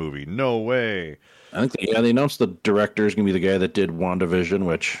to be a movie. No way. I think, they announced the director is going to be the guy that did WandaVision,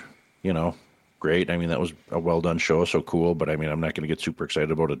 which, great. I mean, that was a well-done show, so cool. But, I mean, I'm not going to get super excited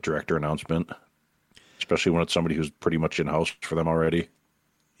about a director announcement, especially when it's somebody who's pretty much in-house for them already.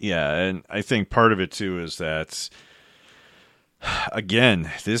 Yeah, and I think part of it, too, is that... Again,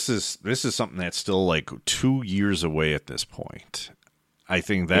 this is something that's still like 2 years away at this point. I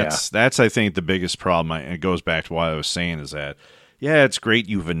think that's I think the biggest problem. And it goes back to what I was saying is that it's great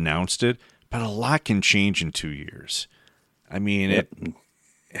you've announced it, but a lot can change in 2 years. I mean,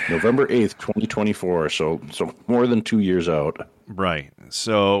 November 8th, 2024. So more than 2 years out. Right.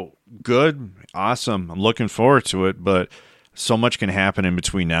 So good, awesome. I'm looking forward to it, but so much can happen in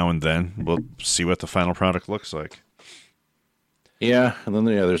between now and then. We'll see what the final product looks like. Yeah, and then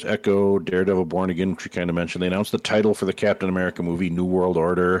there's Echo, Daredevil, Born Again, which you kind of mentioned. They announced the title for the Captain America movie, New World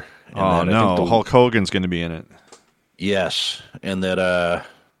Order. And Hulk Hogan's going to be in it. Yes, and that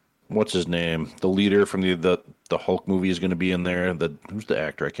what's his name? The leader from the Hulk movie is going to be in there. Who's the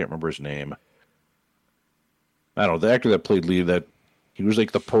actor? I can't remember his name. I don't know. The actor that played Lee, that He was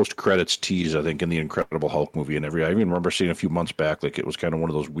like the post credits tease, I think, in the Incredible Hulk movie, and I even remember seeing a few months back, like it was kind of one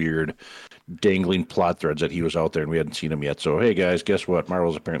of those weird dangling plot threads that he was out there and we hadn't seen him yet. So hey guys, guess what?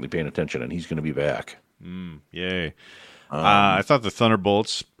 Marvel's apparently paying attention and he's going to be back. Yay. I thought the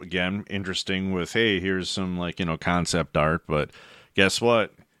Thunderbolts, again, interesting with, hey, here's some concept art, but guess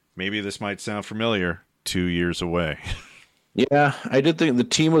what? Maybe this might sound familiar 2 years away. Yeah, I did think the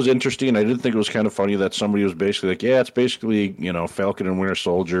team was interesting. I did think it was kind of funny that somebody was basically like, yeah, it's basically, Falcon and Winter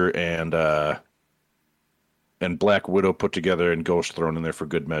Soldier and Black Widow put together and Ghost thrown in there for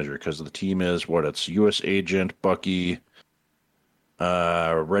good measure because the team is it's U.S. Agent, Bucky,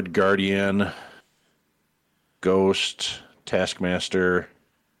 Red Guardian, Ghost, Taskmaster.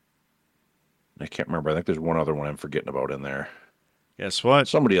 I can't remember. I think there's one other one I'm forgetting about in there. Guess what?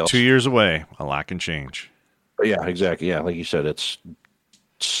 Somebody else. 2 years away. A lot can change. Yeah, exactly. Yeah, like you said, it's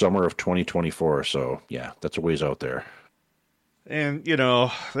summer of 2024. So, yeah, that's a ways out there. And,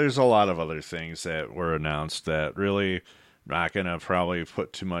 there's a lot of other things that were announced that really not going to probably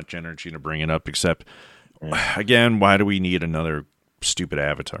put too much energy to bring it up, except, again, why do we need another stupid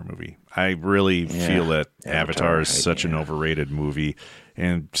Avatar movie? I really feel that Avatar is such an overrated movie.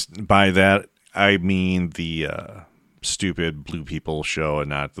 And by that, I mean the stupid Blue People show and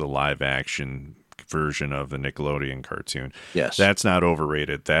not the live action version of the Nickelodeon cartoon. Yes. That's not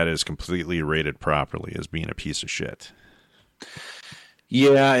overrated. That is completely rated properly as being a piece of shit.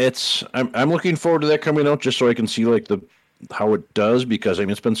 Yeah, I'm looking forward to that coming out just so I can see how it does, because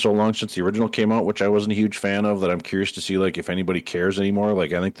it's been so long since the original came out, which I wasn't a huge fan of, that I'm curious to see if anybody cares anymore. I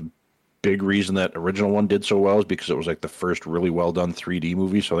think the big reason that original one did so well is because it was the first really well done 3D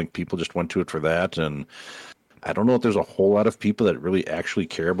movie, so I think people just went to it for that. And I don't know if there's a whole lot of people that really actually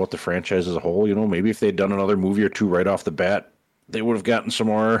care about the franchise as a whole. Maybe if they'd done another movie or two right off the bat, they would have gotten some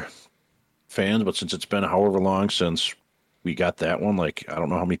more fans. But since it's been however long since we got that one, I don't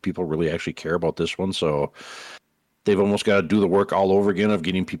know how many people really actually care about this one. So they've almost got to do the work all over again of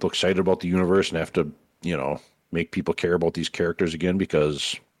getting people excited about the universe and have to, make people care about these characters again,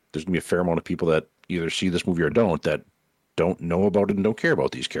 because there's going to be a fair amount of people that either see this movie or that don't know about it and don't care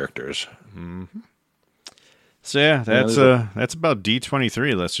about these characters. Mm-hmm. So yeah, that's about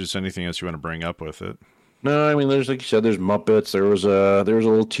D23. Unless there's anything else you want to bring up with it. No, there's, like you said, there's Muppets. There was a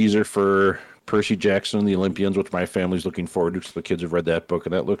little teaser for Percy Jackson and the Olympians, which my family's looking forward to because the kids have read that book,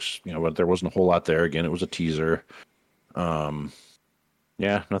 and that looks, but there wasn't a whole lot there. Again, it was a teaser.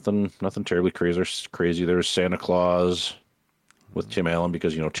 Yeah, nothing terribly crazy. There's Santa Claus with Tim Allen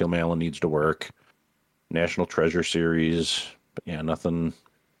because Tim Allen needs to work. National Treasure series, but yeah, nothing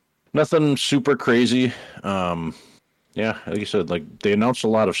super crazy. Yeah, like you said, they announced a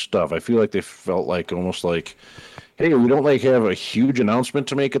lot of stuff. I feel like they felt almost hey, we don't have a huge announcement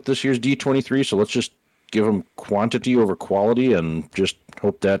to make at this year's D23, so let's just give them quantity over quality and just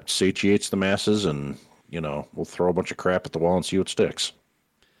hope that satiates the masses, and we'll throw a bunch of crap at the wall and see what sticks.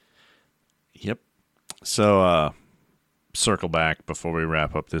 Yep. So, circle back before we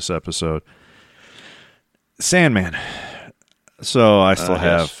wrap up this episode. Sandman. So I still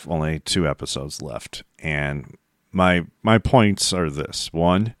have only 2 episodes left, and my points are this.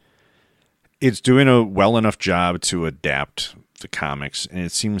 One, it's doing a well enough job to adapt the comics, and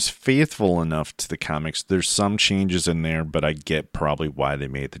it seems faithful enough to the comics. There's some changes in there, but I get probably why they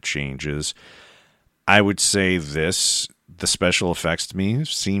made the changes. I would say the special effects to me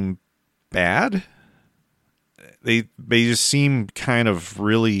seem bad. They just seem kind of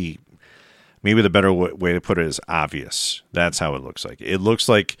really... Maybe the better way to put it is obvious. That's how it looks like. It looks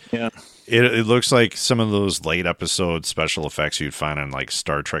like it looks like some of those late episode special effects you'd find on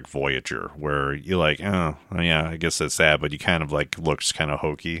Star Trek Voyager, where you're oh yeah, I guess that's that, but you kind of looks kind of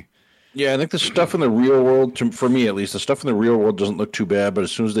hokey. Yeah, I think the stuff in the real world, for me at least, the stuff in the real world doesn't look too bad, but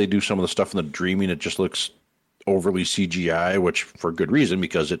as soon as they do some of the stuff in the dreaming, it just looks overly CGI, which for good reason,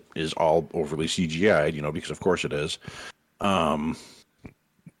 because it is all overly CGI, because of course it is.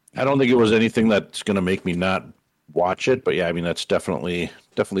 I don't think it was anything that's going to make me not watch it, but yeah, that's definitely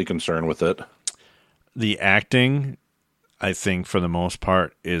a concern with it. The acting, I think, for the most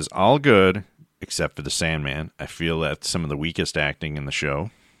part, is all good, except for the Sandman. I feel that's some of the weakest acting in the show.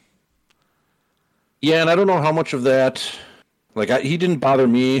 Yeah, and I don't know how much of that, he didn't bother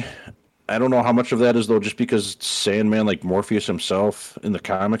me. I don't know how much of that is, though, just because Sandman, Morpheus himself in the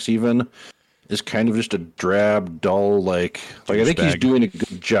comics even, is kind of just a drab, dull, I think he's doing a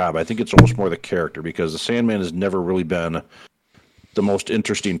good job. I think it's almost more the character, because the Sandman has never really been the most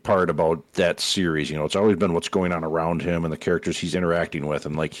interesting part about that series. It's always been what's going on around him and the characters he's interacting with,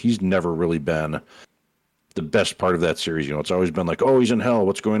 and he's never really been the best part of that series. You know, it's always been like, oh, he's in hell.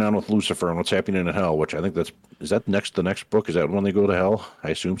 What's going on with Lucifer and what's happening in hell? Which I think is that the next book? Is that when they go to hell? I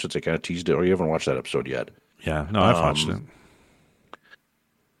assume, since they kind of teased it. Or you haven't watched that episode yet? Yeah, no, I've watched it.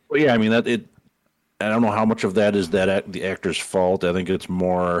 Well, yeah, I mean I don't know how much of that is the actor's fault. I think it's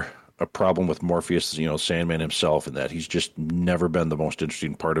more a problem with Morpheus, you know, Sandman himself, and that he's just never been the most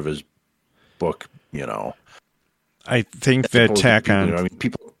interesting part of his book. You know, I think that tack on. You know, I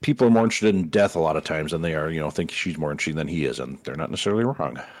mean, people are more interested in death a lot of times than they are, you know, think she's more interesting than he is, and they're not necessarily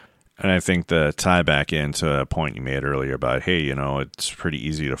wrong. And I think the tie back into a point you made earlier about, hey, you know, it's pretty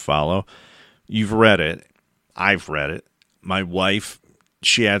easy to follow. You've read it. I've read it. My wife,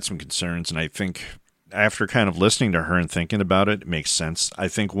 she had some concerns, and I think after kind of listening to her and thinking about it, it makes sense. I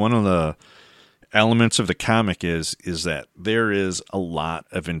think one of the elements of the comic is that there is a lot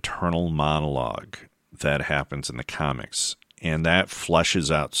of internal monologue that happens in the comics, and that fleshes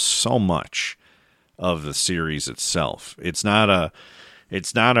out so much of the series itself. It's not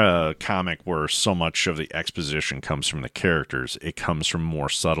a comic where so much of the exposition comes from the characters. It comes from more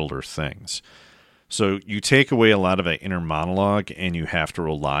subtler things. So you take away a lot of that inner monologue, and you have to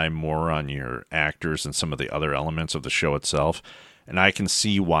rely more on your actors and some of the other elements of the show itself. And I can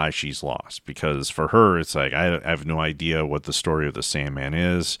see why she's lost, because for her, it's like, I have no idea what the story of the Sandman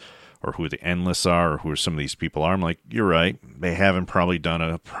is, or who the Endless are, or who some of these people are. I'm like, you're right. They haven't probably done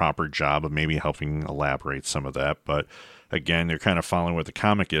a proper job of maybe helping elaborate some of that. But again, they're kind of following what the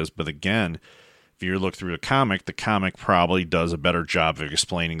comic is. But again, if you look through the comic probably does a better job of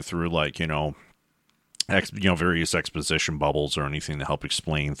explaining through, like, various exposition bubbles or anything to help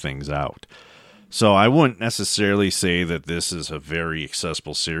explain things out. So I wouldn't necessarily say that this is a very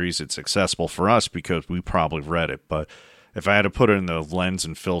accessible series. It's accessible for us because we probably read it. But if I had to put it in the lens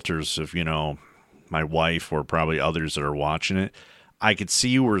and filters of, my wife or probably others that are watching it, I could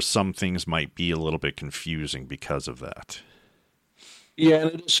see where some things might be a little bit confusing because of that. Yeah,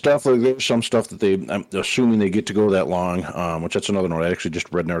 and it is stuff like there's some stuff that I'm assuming they get to go that long, which that's another note. I actually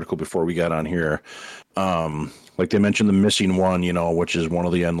just read an article before we got on here. Like they mentioned the missing one, which is one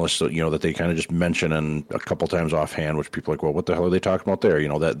of the Endless, that they kind of just mention and a couple times offhand, which people are like, well, what the hell are they talking about there?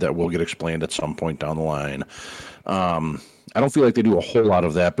 That will get explained at some point down the line. I don't feel like they do a whole lot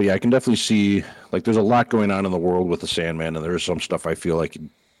of that, but yeah, I can definitely see, like, there's a lot going on in the world with the Sandman, and there's some stuff I feel like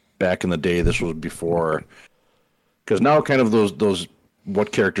back in the day, this was before, because now kind of those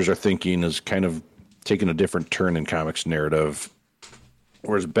what characters are thinking is kind of taking a different turn in comics narrative.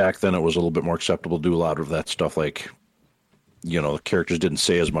 Whereas back then it was a little bit more acceptable to do a lot of that stuff. Like, the characters didn't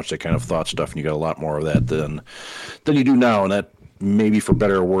say as much. They kind of thought stuff, and you got a lot more of that than you do now. And that, maybe for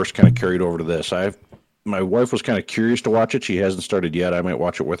better or worse, kind of carried over to this. My wife was kind of curious to watch it. She hasn't started yet. I might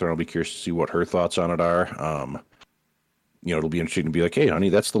watch it with her. I'll be curious to see what her thoughts on it are. It'll be interesting to be like, hey, honey,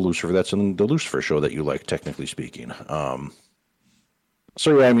 that's the Lucifer. That's in the Lucifer show that you like, technically speaking.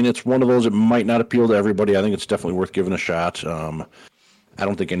 So, yeah, I mean, it's one of those that might not appeal to everybody. I think it's definitely worth giving a shot. I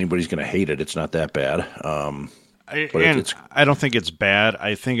don't think anybody's going to hate it. It's not that bad. I don't think it's bad.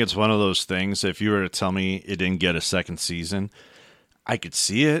 I think it's one of those things, if you were to tell me it didn't get a second season, I could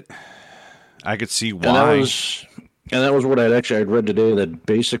see it. I could see why. And that was what I'd read today, that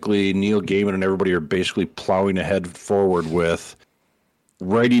basically Neil Gaiman and everybody are basically plowing ahead forward with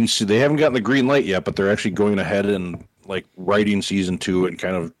writing. So they haven't gotten the green light yet, but they're actually going ahead and like writing season 2 and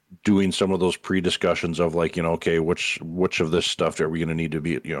kind of doing some of those pre-discussions of like, okay, which of this stuff are we going to need to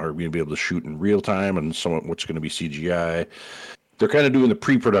be, are we going to be able to shoot in real time, and what's going to be CGI. They're kind of doing the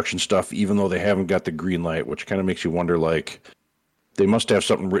pre-production stuff, even though they haven't got the green light, which kind of makes you wonder, like, they must have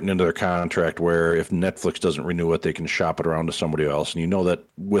something written into their contract where if Netflix doesn't renew it, they can shop it around to somebody else. And that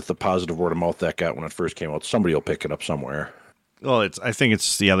with the positive word of mouth that got when it first came out, somebody will pick it up somewhere. Well, I think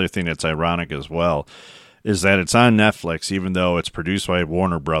it's the other thing that's ironic as well, is that it's on Netflix, even though it's produced by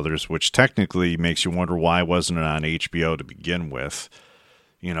Warner Brothers, which technically makes you wonder why wasn't it on HBO to begin with,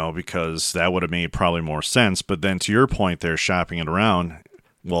 because that would have made probably more sense. But then to your point, they're shopping it around.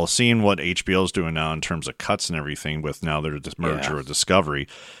 Well, seeing what HBO's doing now in terms of cuts and everything with now their merger with Discovery,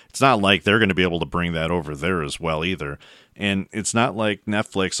 it's not like they're going to be able to bring that over there as well either. And it's not like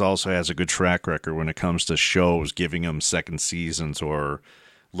Netflix also has a good track record when it comes to shows, giving them second seasons or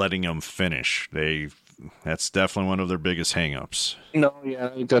letting them finish. That's definitely one of their biggest hangups. No, yeah, I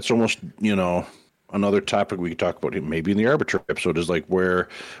think that's almost, another topic we could talk about maybe in the Arbiter episode is like where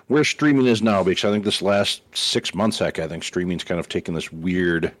streaming is now, because I think this last 6 months, heck, I think streaming's kind of taken this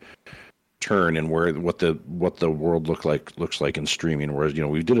weird turn in what the world looks like in streaming. Whereas,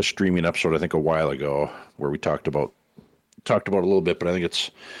 we did a streaming episode, I think, a while ago where we talked about it a little bit, but I think it's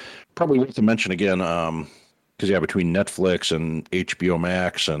probably worth to mention again. because between Netflix and HBO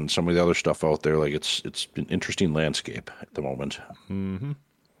Max and some of the other stuff out there, like it's an interesting landscape at the moment. Mm-hmm.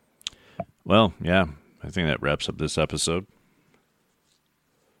 Well, yeah, I think that wraps up this episode.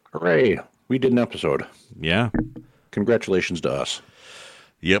 Hooray! We did an episode. Yeah. Congratulations to us.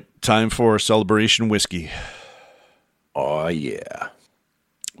 Yep. Time for Celebration Whiskey. Oh, yeah.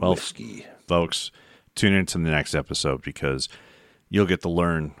 Well, whiskey. Folks, tune into the next episode because you'll get to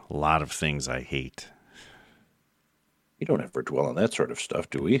learn a lot of things I hate. We don't ever dwell on that sort of stuff,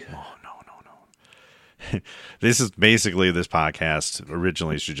 do we? Oh, no. This podcast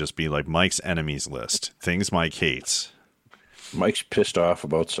originally should just be like Mike's enemies list. Things Mike hates. Mike's pissed off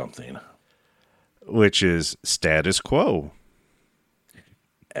about something. Which is status quo.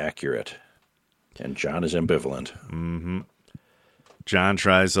 Accurate. And John is ambivalent. Mm-hmm. John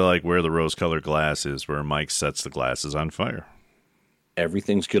tries to wear the rose-colored glasses where Mike sets the glasses on fire.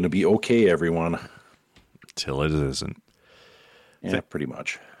 Everything's going to be okay, everyone. Till it isn't. Yeah, pretty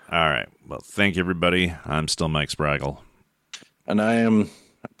much. All right. Well, thank you, everybody. I'm still Mike Spraggle. And I am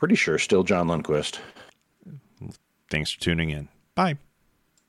pretty sure still John Lundquist. Thanks for tuning in. Bye.